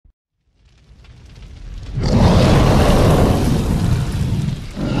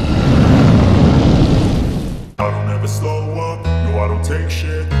take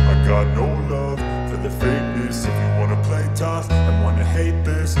shit. I got no love for the fakeness. If you wanna play tough and wanna hate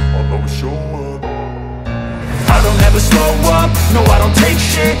this, I'll always show up. I don't ever slow up, no I don't take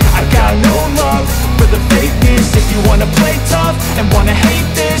shit. I got no love for the fakeness. If you wanna play tough and wanna hate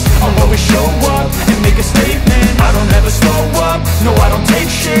this, I'll always show up and make a statement. I don't ever slow up, no I don't take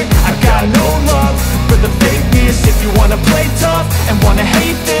shit. I got no love for the fakeness. If you wanna play tough and wanna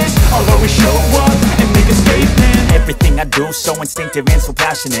hate this, I'll always show up and make a statement. Everything I do so instinctive and so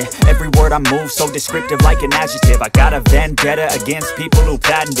passionate. Every word I move so descriptive like an adjective. I got a vendetta against people who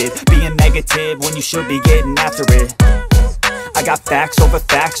patented being negative when you should be getting after it. I got facts over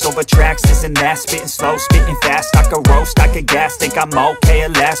tracks, this and that. Spitting slow, spitting fast, I could roast, I could gas. Think I'm okay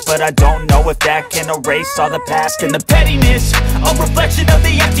at last, but I don't know if that can erase all the past. And the pettiness, a reflection of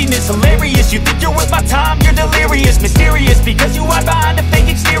the emptiness. Hilarious, you think you're worth my time, you're delirious. Mysterious, because you hide behind a fake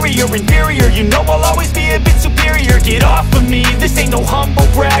exterior. Inferior, you know I'll always be a bit superior. Get off of me, this ain't no humble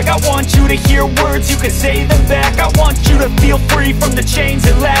brag. I want you to hear words, you can say them back. I want you to feel free from the chains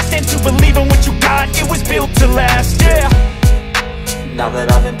at last, and to believe in what you got, it was built to last, yeah. Now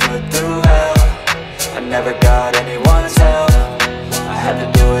that I've been put through hell, I never got anyone's help. I had to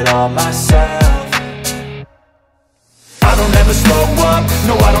do it all myself. I don't ever slow up,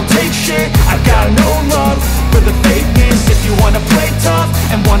 no I don't take shit. I got no love for the fakeness. If you wanna play tough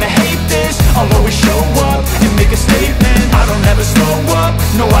and wanna hate this, I'll always show up and make a statement. I don't ever slow up,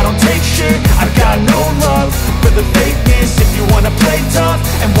 no I don't take shit. I got no love for the fakeness. If you wanna play tough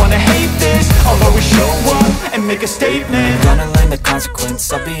and wanna hate this, I'll always show up and make a statement. Gonna learn the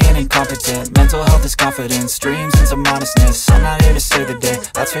consequence of being incompetent. Mental health is confidence, dreams and some modestness. I'm not here to save the day,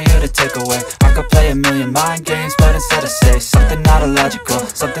 that's for you to take away. I could play a million mind games, but instead I say something not illogical,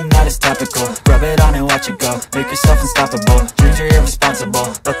 something that is topical. Rub it on and watch it go, make yourself unstoppable. Dreams are irresponsible,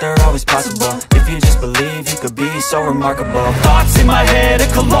 but they're always possible. If you just believe, you could be so remarkable. Thoughts in my head, a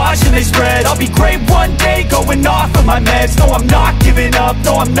collage and they spread. I'll be great one day, going off of my meds. No, I'm not giving up,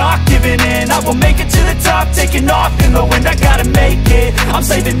 no, I'm not giving in. I will make it to the top, taking off in the wind. I gotta make it, I'm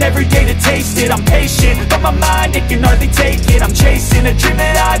saving every day to taste it. I'm patient, but my mind, it can hardly take it. I'm chasing a dream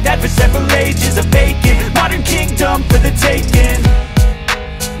that I've had for several ages. A vacant, modern kingdom for the taking.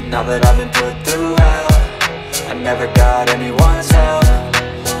 Now that I've been put through hell, I never got anyone's help.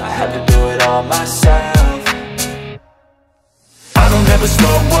 I had to do it all myself. I don't ever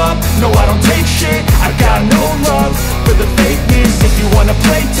slow up, no I don't take shit. I got no love for the fakeness. If you wanna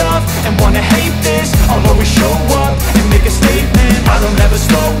play tough and wanna hate this, I'll always show up and make a statement. I don't ever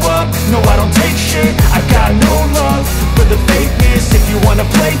slow up, no I don't take shit. I got no love for the fakeness. If you wanna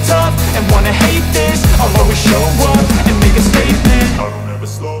play tough and wanna hate this, I'll always show up and make a statement. I don't ever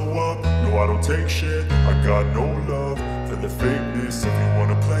slow up, no I don't take shit. I got no love for the fakeness. If you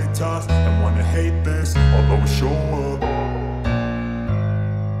wanna play tough and wanna hate this, I'll always show up.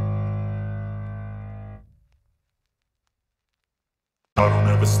 I don't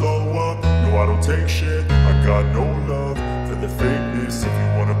ever slow up, no I don't take shit. I got no love for the fakeness. If you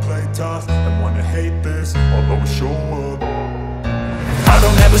wanna play tough and wanna hate this, I'll always show up. I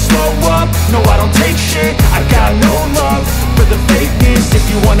don't ever slow up, no I don't take shit. I got no love for the fakeness. If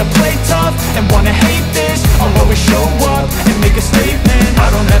you wanna play tough and wanna hate this, I'll always show up and make a statement.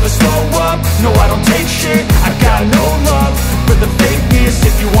 I don't ever slow up, no I don't take shit. I got no love for the fakeness.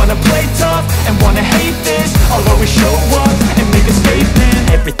 If you wanna play tough and wanna hate this, I'll always show up and make a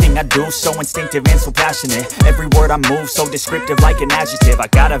statement. Everything I do so instinctive and so passionate. Every word I move so descriptive like an adjective. I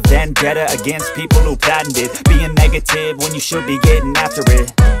got a vendetta against people who patented being negative when you should be getting after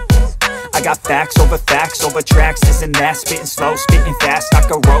it. I got facts over tracks, this and that. Spitting slow, spitting fast, I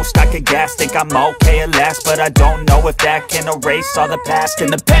could roast, I could gas. Think I'm okay at last, but I don't know if that can erase all the past.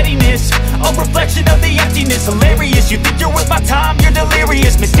 And the pettiness, a reflection of the emptiness. Hilarious, you think you're worth my time, you're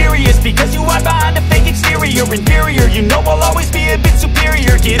delirious. Mysterious, because you hide behind a fake exterior. Inferior, you know I'll always be a bit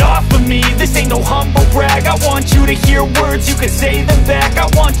superior. Get off of me, this ain't no humble brag. I want you to hear words, you can say them back. I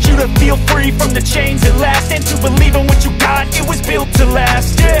want you to feel free from the chains at last, and to believe in what you got, it was built to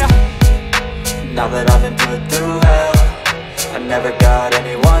last, yeah. Now that I've been put through hell, I never got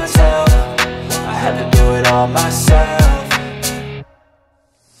anyone's help. I had to do it all myself.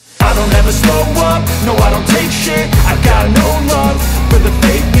 I don't ever slow up, no I don't take shit. I got no love for the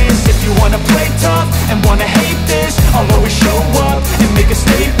fakeness. If you wanna play tough and wanna hate this, I'll always show up and make a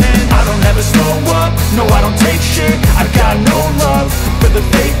statement. I don't ever slow up, no I don't take shit. I got no love for the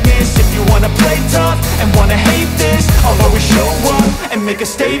fakeness. If you wanna play tough and wanna hate this, I'll always show up and make a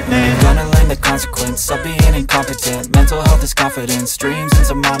statement. Gonna learn the consequence of being incompetent. Mental health is confidence, dreams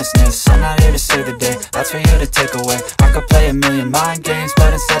into modestness. I'm not here to save the day, that's for you to take away. I could play a million mind games,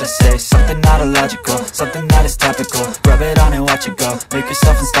 but instead I say something not illogical, something that is topical. Rub it on and watch it go, make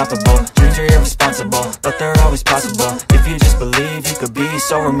yourself unstoppable. Dreams are irresponsible, but they're always possible. If you just believe, you could be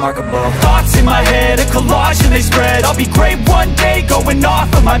so remarkable. Thoughts in my head, a collage and they spread. I'll be great one day, going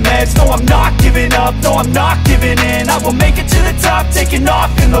off of my meds. No, I'm not giving up, no, I'm not giving in. I will make it to the top, taking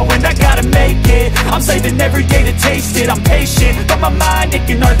off in the wind. I gotta make it, I'm saving every day to taste it. I'm patient, but my mind, it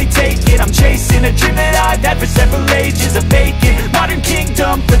can hardly take it. I'm chasing a dream that I've had for several ages. A vacant, modern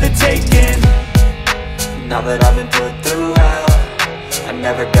kingdom for the taking. Now that I've been put through hell, I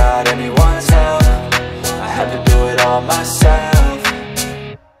never got anyone's help. I had to do it all myself.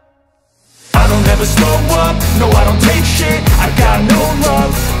 I don't ever slow up, no I don't take shit. I got no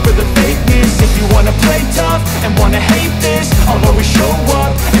love for the fakeness. If you wanna play tough and wanna hate this, I'll always show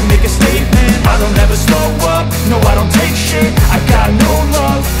up and make a statement. I don't ever slow up, no I don't take shit. I got no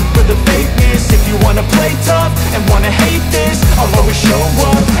love for the fakeness. If you wanna play tough and wanna hate this, I'll always show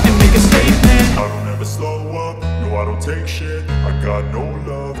up and make a statement. I don't ever slow up, no I don't take shit. I got no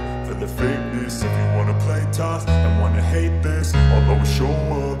love for the fakeness. If you wanna play tough and wanna hate this, I'll always show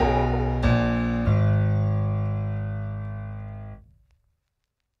up.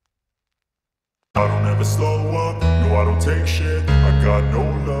 I don't ever slow up, no I don't take shit. I got no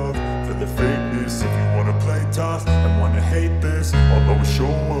love for the fakeness. If you wanna play tough and wanna hate this, I'll always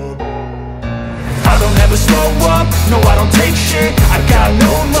show up. I don't ever slow up, no I don't take shit. I got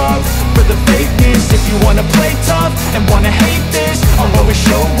no love for the fakeness. If you wanna play tough and wanna hate this, I'll always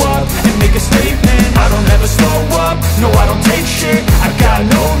show up and make a statement. I don't ever slow up, no I don't take shit. I got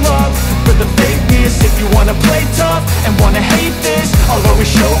no love for the fakeness. If you wanna play tough and wanna hate this, I'll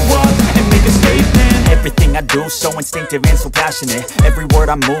always show up and make a statement. Everything I do so instinctive and so passionate. Every word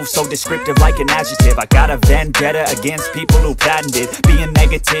I move so descriptive like an adjective. I got a vendetta against people who patented being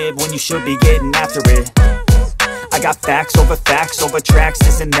negative when you should be getting after it. I got facts over tracks,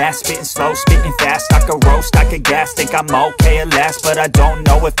 this and that. Spitting slow, spitting fast. I could roast, I could gas. Think I'm okay at last, but I don't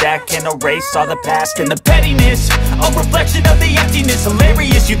know if that can erase all the past. And the pettiness, a reflection of the emptiness.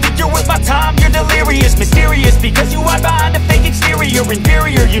 Hilarious, you think you're worth my time, you're delirious. Mysterious, because you hide behind a fake exterior.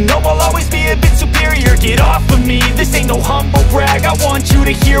 Inferior, you know I'll always be a bit superior. Get off of me, this ain't no humble brag. I want you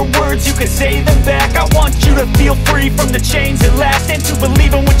to hear words, you can say them back. I want you to feel free from the chains at last, and to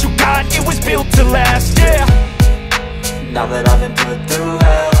believe in what you got, it was built to last, yeah. Now that I've been put through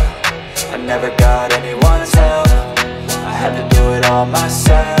hell, I never got anyone's help. I had to do it all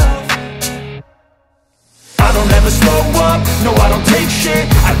myself. I don't ever slow up, no I don't take shit.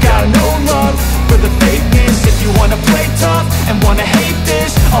 I got no love for the fakeness. If you wanna play tough and wanna hate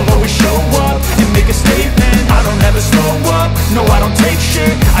this, I'll always show up and make a statement. I don't ever slow up, no I don't take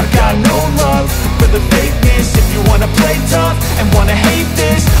shit. I got no love for the fakeness. If you wanna play tough and wanna hate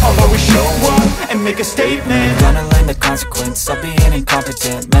this, I'll always show up and make a statement. Gonna learn the consequence of being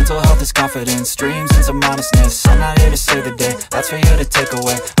incompetent. Mental health is confidence, dreams into modestness. I'm not here to save the day, that's for you to take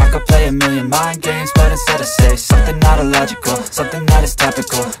away. I could play a million mind games, but instead I say something not illogical, something that is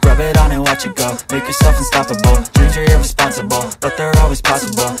topical. Rub it on and watch it go, make yourself unstoppable. Dreams are irresponsible, but they're always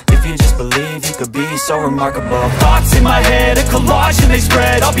possible. If you just believe, you could be so remarkable. Thoughts in my head, a collage and they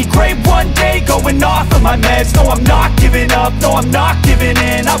spread. I'll be great one day, going off of my meds. No, I'm not giving up, no, I'm not giving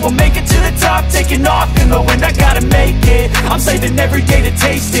in. I will make it to the top, taking off in the wind. I gotta make it, I'm saving every day to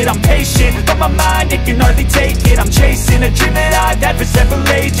taste it. I'm patient, but my mind, it can hardly take it. I'm chasing a dream that I've had for several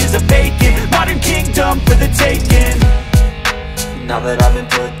ages. A vacant, modern kingdom for the taking. Now that I've been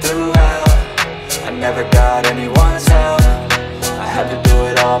put through hell, I never got anyone's help. I had to do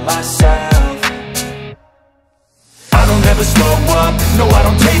it all myself. I don't ever slow up, no I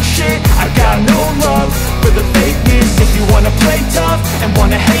don't take shit. I got no love for the fakeness. If you wanna play tough and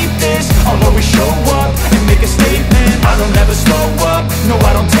wanna hate this, I'll always show up and make a statement. I don't ever slow up, no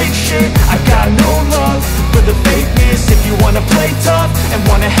I don't take shit. I got no love for the fakeness. If you wanna play tough and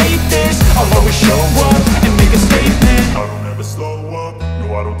wanna hate this, I'll always show up and make a statement. I don't ever slow up,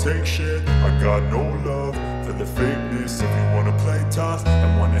 no I don't take shit. I got no love for the fakeness. If you wanna play tough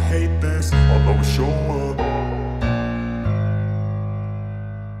and wanna hate this, I'll always show up.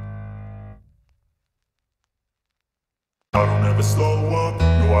 I don't ever slow up,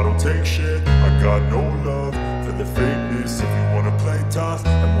 no I don't take shit. I got no love for the fakeness. If you wanna play tough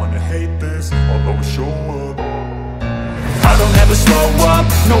and wanna hate this, I'll always show up. I don't ever slow up,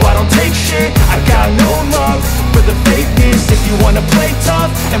 no I don't take shit. I got no love for the fakeness. If you wanna play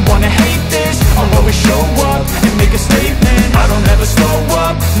tough and wanna hate this, I'll always show up and make a statement. I don't ever slow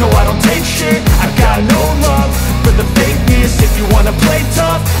up, no I don't take shit. I got no love for the fakeness. If you wanna play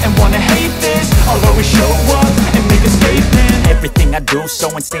tough and wanna hate this, was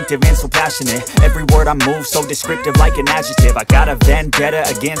so instinctive and so passionate. Every word I move so descriptive like an adjective. I got a vendetta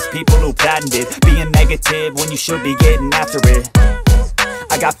against people who patented being negative when you should be getting after it.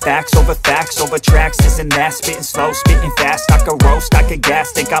 I got facts over tracks, this and that. Spitting slow, spitting fast, I could roast, I could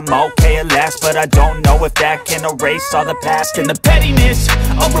gas. Think I'm okay at last, but I don't know if that can erase all the past. And the pettiness,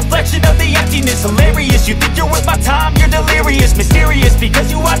 a reflection of the emptiness. Hilarious, you think you're worth my time, you're delirious. Mysterious, because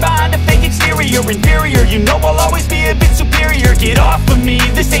you hide behind a fake exterior. Inferior, you know I'll always be a bit superior. Get off of me,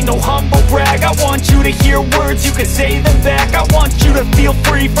 this ain't no humble brag. I want you to hear words, you can say them back. I want you to feel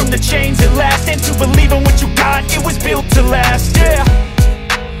free from the chains at last, and to believe in what you got, it was built to last, yeah.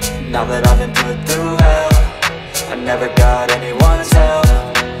 Now that I've been put through hell, I never got anyone's help.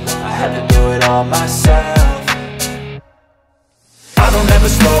 I had to do it all myself. I don't ever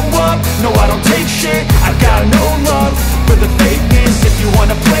slow up, no I don't take shit. I got no love for the fakeness. If you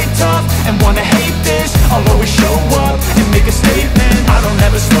wanna play tough and wanna hate this, I'll always show up and make a statement. I don't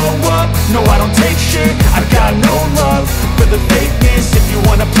ever slow up, no I don't take shit. I got no love for the fakeness. If you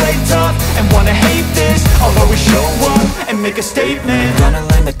wanna play tough and wanna hate this, I'll always show up and make a statement. Gonna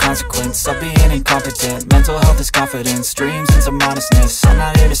learn the consequence of being incompetent. Mental health is confidence, dreams and some honestness. I'm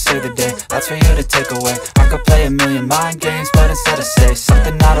not here to save the day, that's for you to take away. I could play a million mind games, but instead I say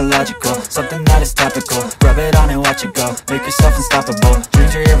something not illogical, something that is topical. Rub it on and watch it go, make yourself unstoppable.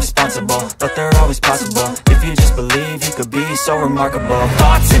 Dreams are irresponsible, but they're always possible. If you just believe, you could be so remarkable.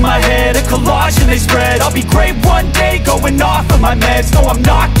 Thoughts in my head, a collage and they spread. I'll be great one day, going off of my meds. No, I'm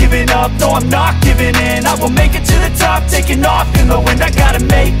not giving up, no, I'm not giving in. I will make it to the top, taking off in the wind. I gotta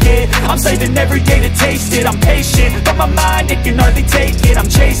make it, I'm saving every day to taste it. I'm patient, but my mind, it can hardly take it. I'm